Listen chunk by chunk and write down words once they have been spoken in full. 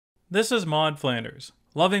This is Maude Flanders,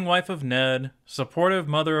 loving wife of Ned, supportive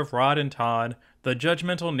mother of Rod and Todd, the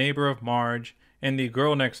judgmental neighbor of Marge, and the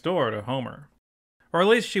girl next door to Homer. Or at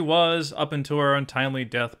least she was, up until her untimely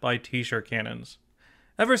death by t-shirt cannons.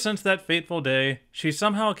 Ever since that fateful day, she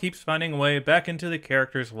somehow keeps finding a way back into the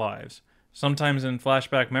characters' lives, sometimes in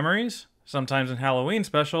flashback memories, sometimes in Halloween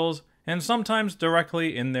specials, and sometimes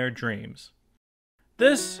directly in their dreams.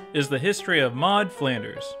 This is the history of Maude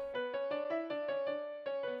Flanders.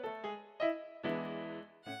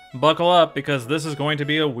 Buckle up, because this is going to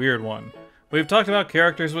be a weird one. We've talked about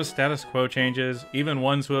characters with status quo changes, even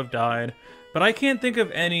ones who have died, but I can't think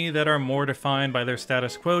of any that are more defined by their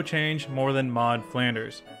status quo change more than Maude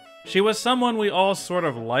Flanders. She was someone we all sort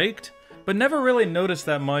of liked, but never really noticed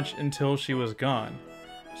that much until she was gone.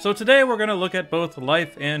 So today we're going to look at both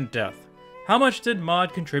life and death. How much did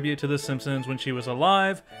Maude contribute to The Simpsons when she was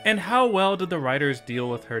alive, and how well did the writers deal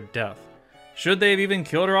with her death? Should they have even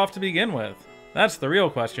killed her off to begin with? That's the real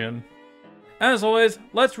question. As always,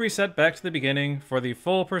 let's reset back to the beginning for the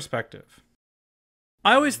full perspective.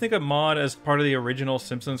 I always think of Maude as part of the original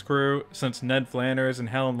Simpsons crew, since Ned Flanders and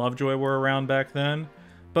Helen Lovejoy were around back then,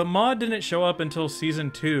 but Maude didn't show up until Season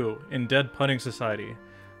 2 in Dead Pudding Society.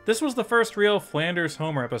 This was the first real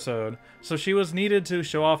Flanders-Homer episode, so she was needed to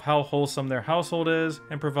show off how wholesome their household is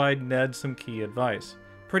and provide Ned some key advice.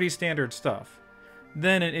 Pretty standard stuff.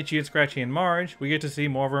 Then in Itchy and Scratchy and Marge, we get to see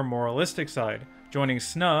more of her moralistic side, joining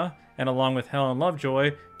Snuh, and along with Helen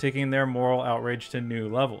Lovejoy, taking their moral outrage to new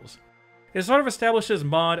levels. It sort of establishes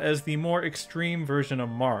Maude as the more extreme version of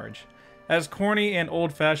Marge. As corny and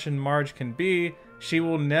old-fashioned Marge can be, she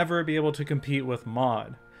will never be able to compete with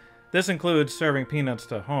Maude. This includes serving peanuts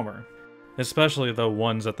to Homer, especially the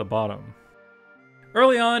ones at the bottom.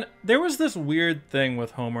 Early on, there was this weird thing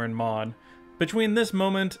with Homer and Maude, between this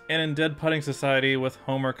moment and in Dead Pudding Society with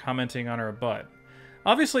Homer commenting on her butt.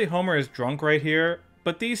 Obviously Homer is drunk right here,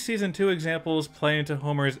 but these Season 2 examples play into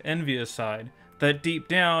Homer's envious side, that deep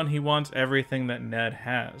down he wants everything that Ned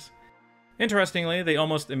has. Interestingly, they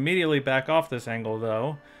almost immediately back off this angle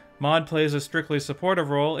though. Maude plays a strictly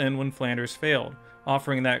supportive role in When Flanders Failed,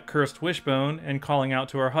 offering that cursed wishbone and calling out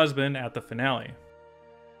to her husband at the finale.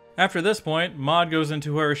 After this point, Maude goes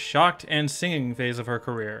into her shocked and singing phase of her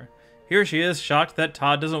career. Here she is, shocked that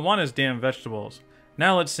Todd doesn't want his damn vegetables.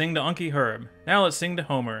 Now let's sing to Unky Herb. Now let's sing to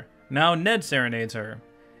Homer. Now Ned serenades her.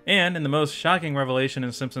 And, in the most shocking revelation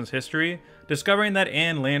in Simpsons history, discovering that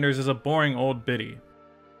Ann Landers is a boring old biddy.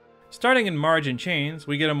 Starting in Marge in Chains,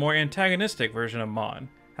 we get a more antagonistic version of Maude.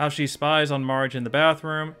 How she spies on Marge in the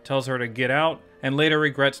bathroom, tells her to get out, and later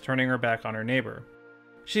regrets turning her back on her neighbor.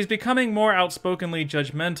 She's becoming more outspokenly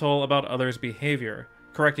judgmental about others' behavior,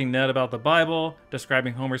 correcting Ned about the Bible,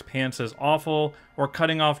 describing Homer's pants as awful, or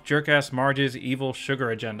cutting off jerk-ass Marge's evil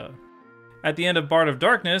sugar agenda. At the end of Bart of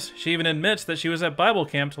Darkness, she even admits that she was at Bible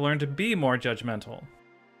camp to learn to be more judgmental.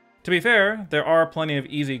 To be fair, there are plenty of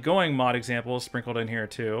easygoing Maude examples sprinkled in here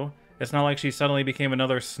too. It's not like she suddenly became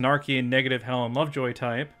another snarky and negative Helen Lovejoy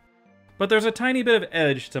type. But there's a tiny bit of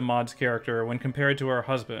edge to Maude's character when compared to her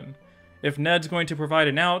husband. If Ned's going to provide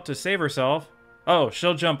an out to save herself, oh,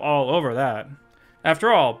 she'll jump all over that.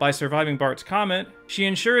 After all, by surviving Bart's comment, she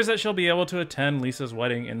ensures that she'll be able to attend Lisa's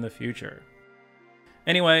wedding in the future.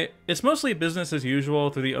 Anyway, it's mostly business as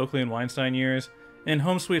usual through the Oakley and Weinstein years. In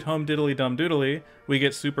Home Sweet Home Diddly Dum Doodly, we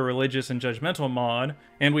get super religious and judgmental Maude,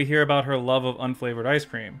 and we hear about her love of unflavored ice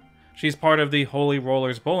cream. She's part of the Holy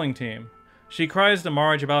Rollers bowling team. She cries to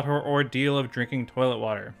Marge about her ordeal of drinking toilet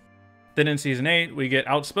water. Then in Season 8, we get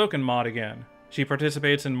outspoken Maude again. She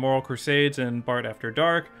participates in moral crusades in Bart After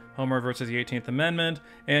Dark, Homer vs. the 18th Amendment,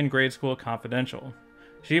 and Grade School Confidential.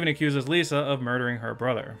 She even accuses Lisa of murdering her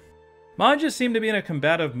brother. Maude just seemed to be in a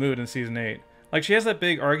combative mood in Season 8. Like she has that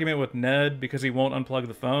big argument with Ned because he won't unplug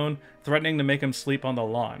the phone, threatening to make him sleep on the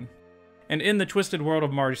lawn. And in The Twisted World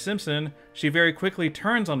of Marge Simpson, she very quickly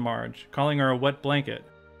turns on Marge, calling her a wet blanket.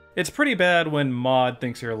 It's pretty bad when Maude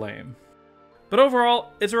thinks you're lame. But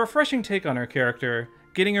overall, it's a refreshing take on her character,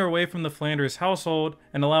 getting her away from the Flanders household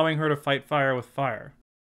and allowing her to fight fire with fire.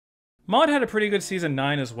 Maude had a pretty good Season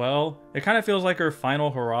 9 as well. It kind of feels like her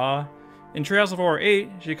final hurrah. In Trails of Horror 8,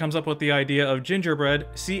 she comes up with the idea of gingerbread,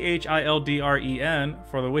 CHILDREN,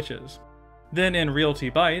 for the witches. Then in Realty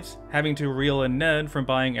Bites, having to reel in Ned from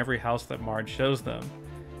buying every house that Marge shows them.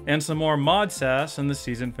 And some more Maude sass in the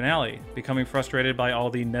season finale, becoming frustrated by all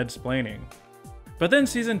the Ned-splaining. But then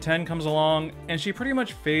Season 10 comes along, and she pretty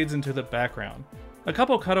much fades into the background. A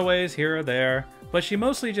couple cutaways here or there, but she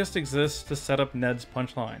mostly just exists to set up Ned's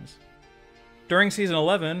punchlines. During Season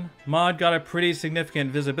 11, Maude got a pretty significant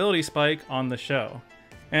visibility spike on the show.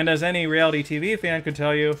 And as any reality TV fan could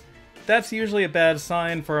tell you, that's usually a bad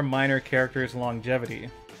sign for a minor character's longevity.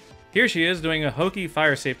 Here she is doing a hokey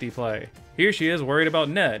fire safety play. Here she is worried about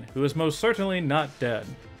Ned, who is most certainly not dead.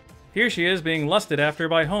 Here she is being lusted after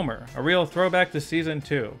by Homer, a real throwback to Season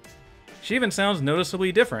 2. She even sounds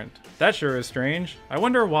noticeably different. That sure is strange. I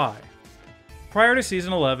wonder why. Prior to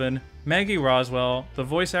Season 11, Maggie Roswell, the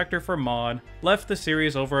voice actor for Maude, left the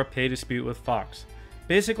series over a pay dispute with Fox.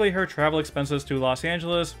 Basically, her travel expenses to Los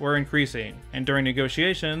Angeles were increasing, and during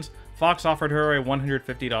negotiations, Fox offered her a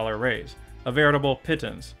 $150 raise. A veritable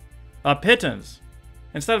pittance. A pittance!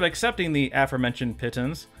 Instead of accepting the aforementioned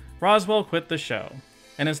pittance, Roswell quit the show.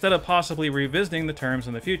 And instead of possibly revisiting the terms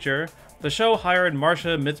in the future, the show hired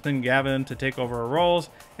Marcia Mitzman-Gavin to take over her roles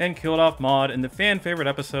and killed off Maude in the fan-favorite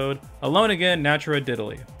episode, Alone Again Natura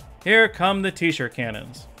Diddly. Here come the t-shirt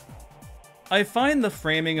cannons. I find the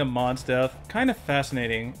framing of Maude's death kind of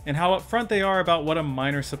fascinating in how upfront they are about what a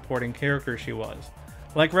minor supporting character she was.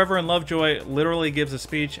 Like Reverend Lovejoy literally gives a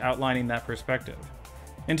speech outlining that perspective.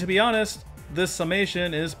 And to be honest, this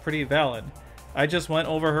summation is pretty valid. I just went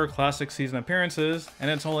over her classic season appearances, and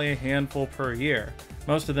it's only a handful per year,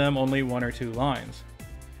 most of them only 1 or 2 lines.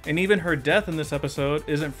 And even her death in this episode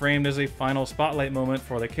isn't framed as a final spotlight moment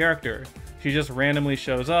for the character. She just randomly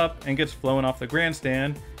shows up and gets flown off the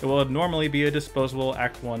grandstand in what would normally be a disposable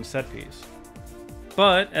Act 1 set piece.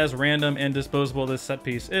 But, as random and disposable this set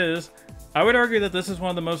piece is, I would argue that this is one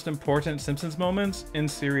of the most important Simpsons moments in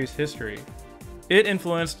series history. It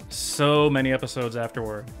influenced so many episodes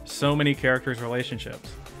afterward, so many characters' relationships.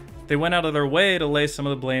 They went out of their way to lay some of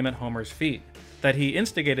the blame at Homer's feet, that he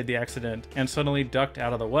instigated the accident and suddenly ducked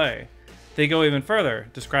out of the way. They go even further,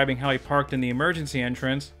 describing how he parked in the emergency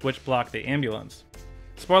entrance, which blocked the ambulance.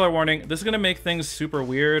 Spoiler warning, this is going to make things super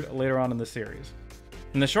weird later on in the series.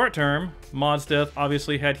 In the short term, Maude's death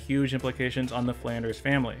obviously had huge implications on the Flanders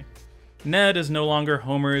family. Ned is no longer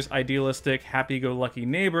Homer's idealistic, happy-go-lucky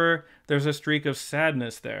neighbor, there's a streak of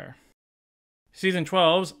sadness there. Season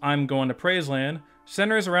 12's I'm Going to Praiseland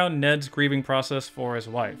centers around Ned's grieving process for his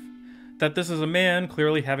wife. That this is a man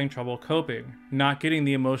clearly having trouble coping, not getting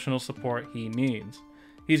the emotional support he needs.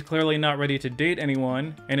 He's clearly not ready to date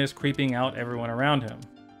anyone, and is creeping out everyone around him.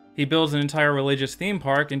 He builds an entire religious theme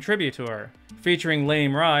park in tribute to her, featuring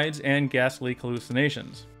lame rides and ghastly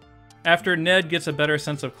hallucinations. After Ned gets a better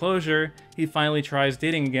sense of closure, he finally tries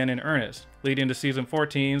dating again in earnest, leading to Season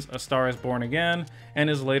 14's A Star is Born Again and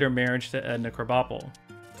his later marriage to Edna Krabappel.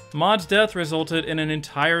 Maude's death resulted in an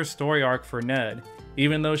entire story arc for Ned,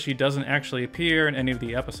 even though she doesn't actually appear in any of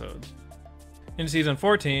the episodes. In Season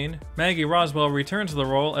 14, Maggie Roswell returns to the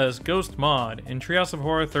role as Ghost Maude in Treehouse of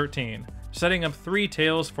Horror 13, setting up 3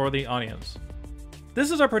 tales for the audience. This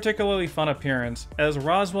is a particularly fun appearance, as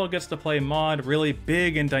Roswell gets to play Maude really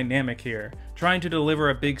big and dynamic here, trying to deliver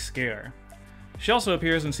a big scare. She also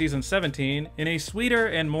appears in Season 17 in a sweeter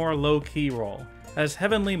and more low-key role, as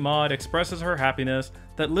Heavenly Maude expresses her happiness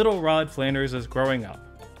that little Rod Flanders is growing up.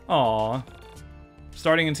 Aww.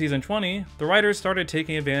 Starting in Season 20, the writers started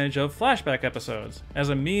taking advantage of flashback episodes as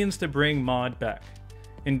a means to bring Maude back.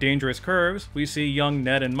 In Dangerous Curves, we see young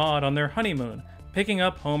Ned and Maude on their honeymoon, picking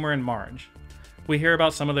up Homer and Marge. We hear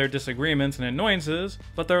about some of their disagreements and annoyances,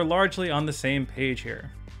 but they're largely on the same page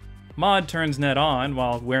here. Maude turns Ned on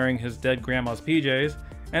while wearing his dead grandma's PJs,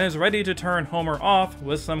 and is ready to turn Homer off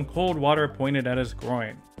with some cold water pointed at his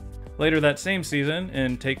groin. Later that same season,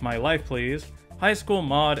 in Take My Life Please, high school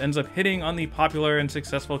Maude ends up hitting on the popular and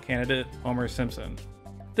successful candidate Homer Simpson.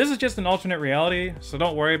 This is just an alternate reality, so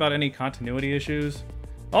don't worry about any continuity issues.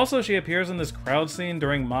 Also, she appears in this crowd scene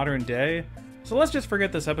during modern day, so let's just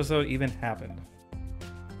forget this episode even happened.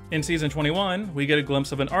 In Season 21, we get a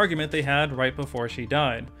glimpse of an argument they had right before she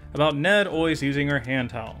died, about Ned always using her hand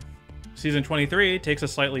towel. Season 23 takes a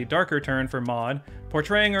slightly darker turn for Maude,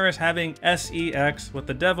 portraying her as having sex with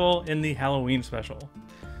the devil in the Halloween special.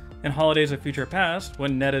 In Holidays of Future Past,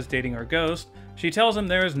 when Ned is dating her ghost, she tells him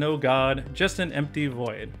there is no God, just an empty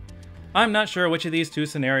void. I'm not sure which of these 2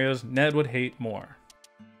 scenarios Ned would hate more.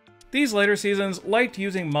 These later seasons liked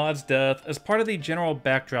using Maude's death as part of the general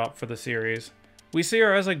backdrop for the series. We see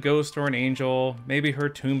her as a ghost or an angel, maybe her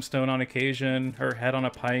tombstone on occasion, her head on a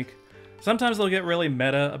pike. Sometimes they'll get really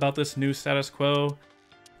meta about this new status quo.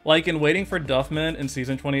 Like in Waiting for Duffman in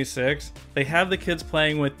Season 26, they have the kids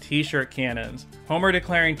playing with t-shirt cannons, Homer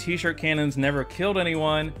declaring t-shirt cannons never killed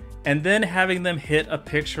anyone, and then having them hit a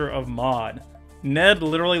picture of Maude. Ned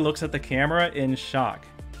literally looks at the camera in shock.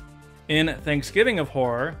 In Thanksgiving of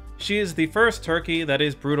Horror, she is the first turkey that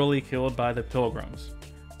is brutally killed by the Pilgrims.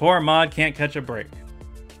 Poor Maude can't catch a break.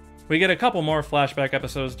 We get a couple more flashback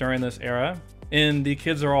episodes during this era. In The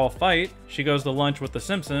Kids Are All Fight, she goes to lunch with the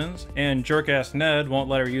Simpsons, and jerk-ass Ned won't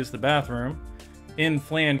let her use the bathroom. In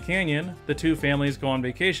Flan Canyon, the two families go on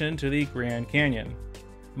vacation to the Grand Canyon.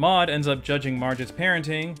 Maude ends up judging Marge's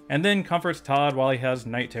parenting, and then comforts Todd while he has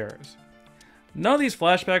night terrors. None of these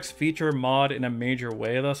flashbacks feature Maude in a major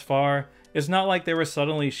way thus far. It's not like they were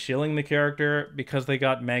suddenly shilling the character because they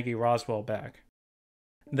got Maggie Roswell back.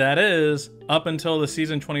 That is, up until the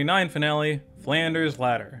season 29 finale, Flanders'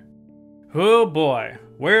 Ladder. Oh boy,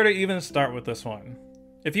 where to even start with this one?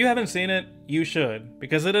 If you haven't seen it, you should,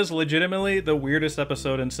 because it is legitimately the weirdest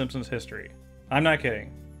episode in Simpsons history. I'm not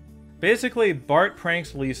kidding. Basically, Bart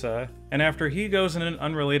pranks Lisa, and after he goes in an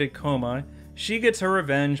unrelated coma, she gets her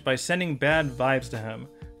revenge by sending bad vibes to him,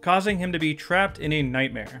 causing him to be trapped in a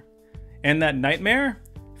nightmare. And that nightmare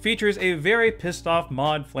features a very pissed off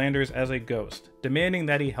Maude Flanders as a ghost, demanding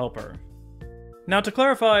that he help her. Now to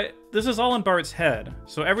clarify, this is all in Bart's head,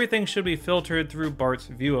 so everything should be filtered through Bart's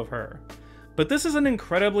view of her. But this is an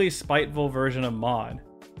incredibly spiteful version of Maude.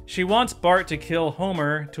 She wants Bart to kill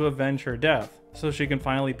Homer to avenge her death, so she can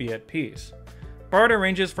finally be at peace. Bart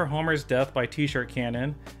arranges for Homer's death by t-shirt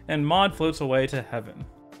cannon, and Maude floats away to heaven.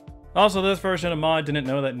 Also, this version of Maude didn't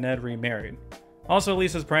know that Ned remarried. Also,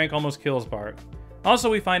 Lisa's prank almost kills Bart. Also,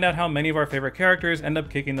 we find out how many of our favorite characters end up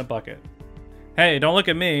kicking the bucket. Hey, don't look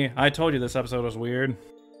at me, I told you this episode was weird.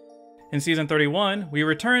 In season 31, we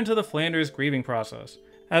return to the Flanders grieving process,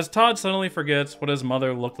 as Todd suddenly forgets what his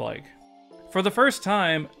mother looked like. For the first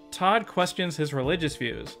time, Todd questions his religious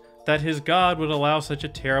views, that his God would allow such a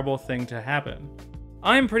terrible thing to happen.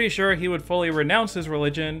 I'm pretty sure he would fully renounce his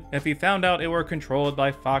religion if he found out it were controlled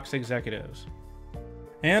by Fox executives.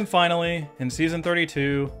 And finally, in season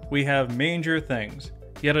 32, we have Manger Things.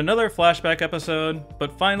 Yet another flashback episode,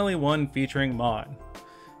 but finally one featuring Maude.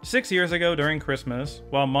 6 years ago during Christmas,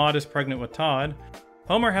 while Maude is pregnant with Todd,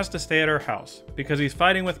 Homer has to stay at her house because he's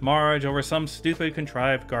fighting with Marge over some stupid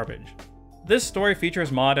contrived garbage. This story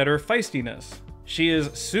features Maude at her feistiness. She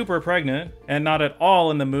is super pregnant and not at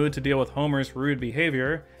all in the mood to deal with Homer's rude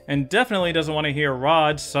behavior, and definitely doesn't want to hear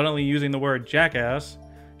Rod suddenly using the word jackass.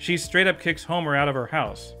 She straight up kicks Homer out of her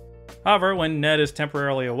house. However, when Ned is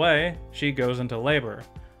temporarily away, she goes into labor.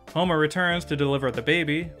 Homer returns to deliver the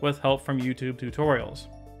baby with help from YouTube tutorials.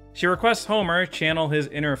 She requests Homer channel his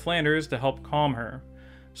inner Flanders to help calm her.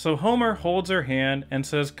 So Homer holds her hand and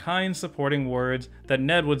says kind supporting words that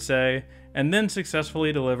Ned would say, and then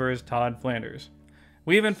successfully delivers Todd Flanders.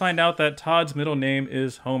 We even find out that Todd's middle name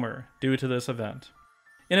is Homer, due to this event.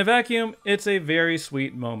 In a vacuum, it's a very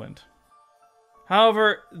sweet moment.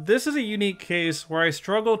 However, this is a unique case where I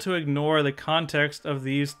struggle to ignore the context of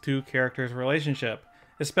these two characters' relationship,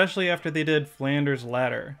 especially after they did Flanders'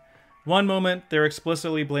 Ladder. One moment, they're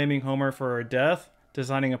explicitly blaming Homer for her death,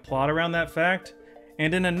 designing a plot around that fact,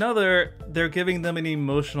 and in another, they're giving them an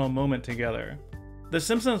emotional moment together. The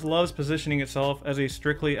Simpsons loves positioning itself as a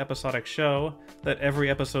strictly episodic show, that every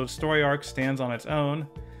episode's story arc stands on its own,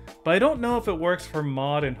 but I don't know if it works for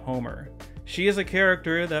Maude and Homer. She is a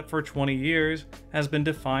character that for 20 years has been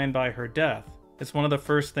defined by her death. It's one of the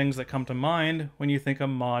first things that come to mind when you think of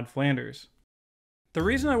Maude Flanders. The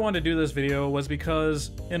reason I wanted to do this video was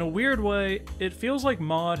because, in a weird way, it feels like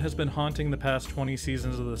Maude has been haunting the past 20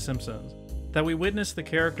 seasons of The Simpsons. That we witness the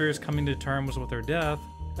characters coming to terms with her death,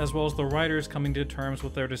 as well as the writers coming to terms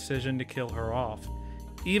with their decision to kill her off.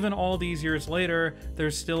 Even all these years later,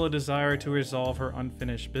 there's still a desire to resolve her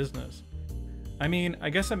unfinished business. I mean, I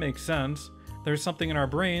guess it makes sense. There's something in our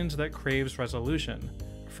brains that craves resolution.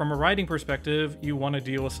 From a writing perspective, you want to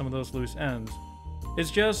deal with some of those loose ends.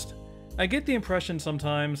 It's just, I get the impression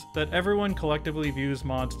sometimes that everyone collectively views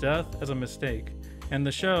Maude's death as a mistake, and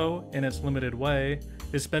the show, in its limited way,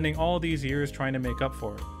 is spending all these years trying to make up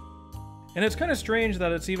for it. And it's kind of strange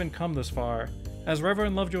that it's even come this far. As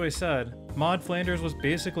Reverend Lovejoy said, Maude Flanders was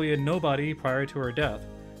basically a nobody prior to her death.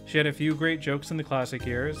 She had a few great jokes in the classic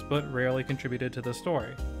years, but rarely contributed to the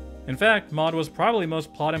story. In fact, Maude was probably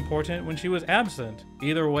most plot important when she was absent,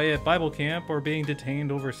 either away at Bible camp or being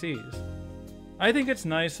detained overseas. I think it's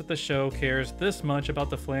nice that the show cares this much about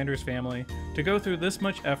the Flanders family to go through this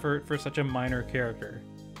much effort for such a minor character.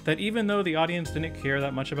 That even though the audience didn't care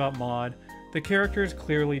that much about Maude, the characters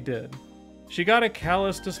clearly did. She got a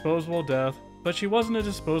callous, disposable death, but she wasn't a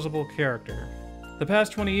disposable character. The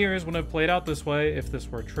past 20 years wouldn't have played out this way if this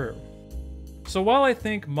were true. So while I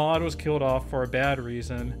think Maude was killed off for a bad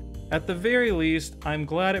reason, at the very least, I'm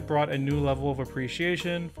glad it brought a new level of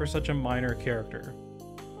appreciation for such a minor character.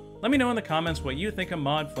 Let me know in the comments what you think of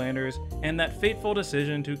Maude Flanders and that fateful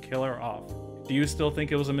decision to kill her off. Do you still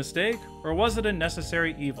think it was a mistake, or was it a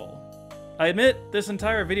necessary evil? I admit this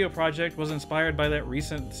entire video project was inspired by that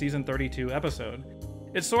recent Season 32 episode.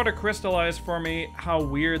 It sort of crystallized for me how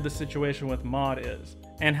weird the situation with Maude is,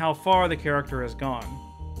 and how far the character has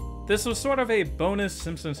gone. This was sort of a bonus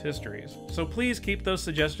Simpsons Histories, so please keep those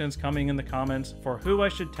suggestions coming in the comments for who I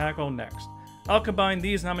should tackle next. I'll combine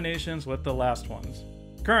these nominations with the last ones.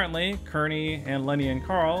 Currently, Kearney and Lenny and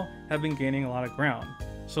Carl have been gaining a lot of ground,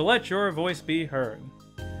 so let your voice be heard.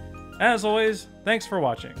 As always, thanks for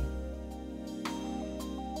watching.